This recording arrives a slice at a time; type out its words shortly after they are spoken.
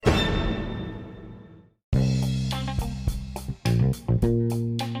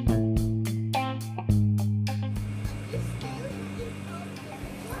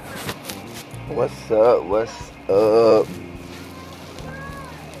What's up? What's up?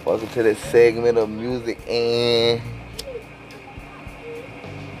 Welcome to this segment of music and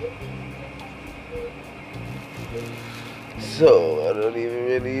so I don't even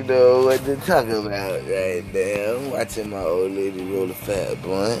really know what to talk about right now. I'm watching my old lady roll a fat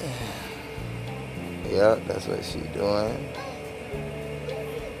blunt. Yep, that's what she doing.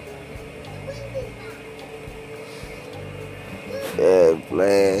 Yeah,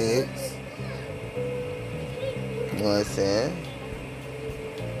 flags. You know what I'm saying?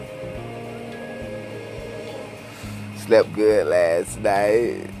 Slept good last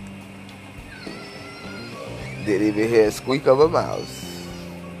night. Didn't even hear a squeak of a mouse.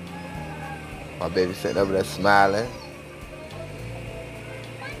 My baby sitting over there smiling.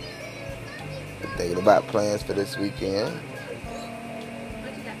 Thinking about plans for this weekend.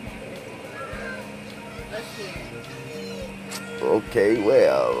 What you got planned? Let's hear. Okay,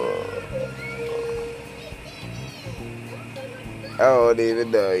 well, I don't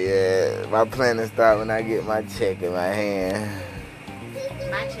even know yet. My plan start when I get my check in my hand.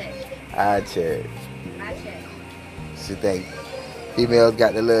 My check. I check. My check. She think females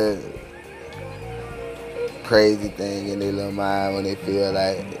got the little crazy thing in their little mind when they feel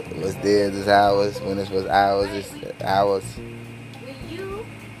like what's theirs is ours. When it's what's ours, it's ours. When you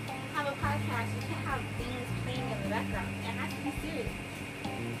have a podcast, you can have things playing in the background. It has to be serious.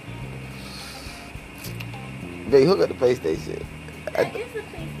 Baby, hook up the PlayStation. That is the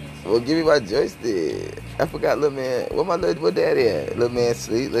PlayStation. Well, give me my joystick. I forgot little man. What daddy at? Little man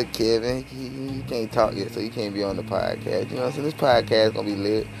sleep. Little Kevin. He can't talk yet, so he can't be on the podcast. You know what I'm saying? This podcast gonna be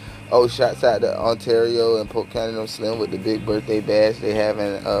lit. Oh, shouts out to Ontario and Polk County No Slim with the big birthday bash they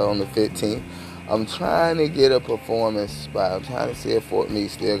having on the 15th. I'm trying to get a performance spot. I'm trying to see if Fort Meade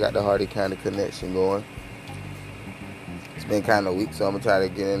still got the Hardy kind of connection going. It's been kind of weak, so I'm gonna try to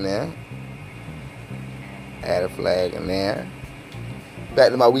get in there. Add a flag in there.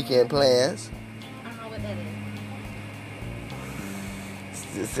 Back to my weekend plans. What that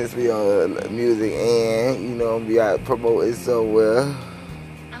is. Since we on music and, we out promoting somewhere.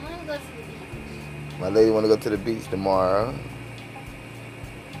 I want to go to the beach. My lady want to go to the beach tomorrow.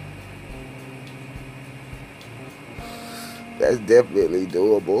 That's definitely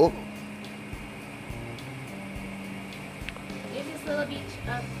doable. Is this little beach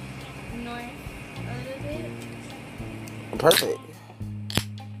up north a little bit? Perfect.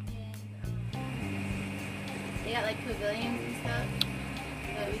 They got like pavilions and stuff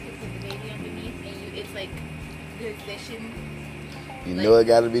that we could put the baby underneath, and it's like good fishing. You know it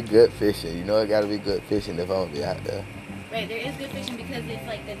gotta be good fishing. You know it gotta be good fishing if I'm gonna be out there. Right, there is good fishing because it's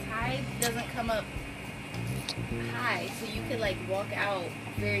like the tide doesn't come up high, so you could like walk out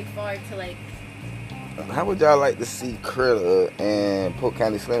very far to like. How would y'all like to see Critter and Polk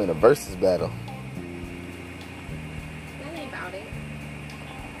County Slim in a versus battle? That ain't about it.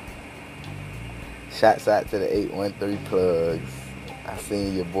 Shouts out to the 813 plugs. I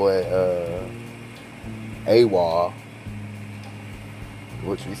seen your boy AWOL,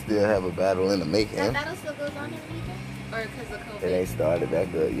 which we still have a battle in the making. That battle still goes on every weekend? Or because of COVID? It ain't started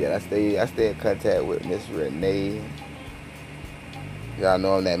back up yet. I stay in contact with Miss Renee. Y'all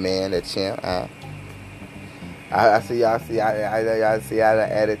know I'm that man, that champ. I see y'all see I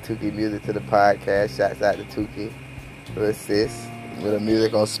added Tukey music to the podcast. Shouts out to Tukey for assist with the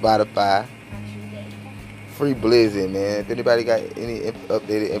music on Spotify. Free Blizzard, man. If anybody got any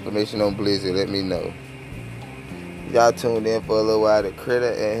updated information on Blizzard, let me know. Y'all tuned in for a little while to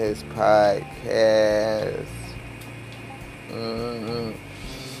Critter and his podcast.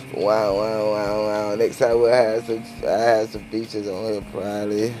 Wow. Next time I have some features on here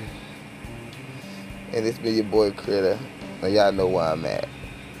probably. And it's been your boy Critter. Now y'all know where I'm at.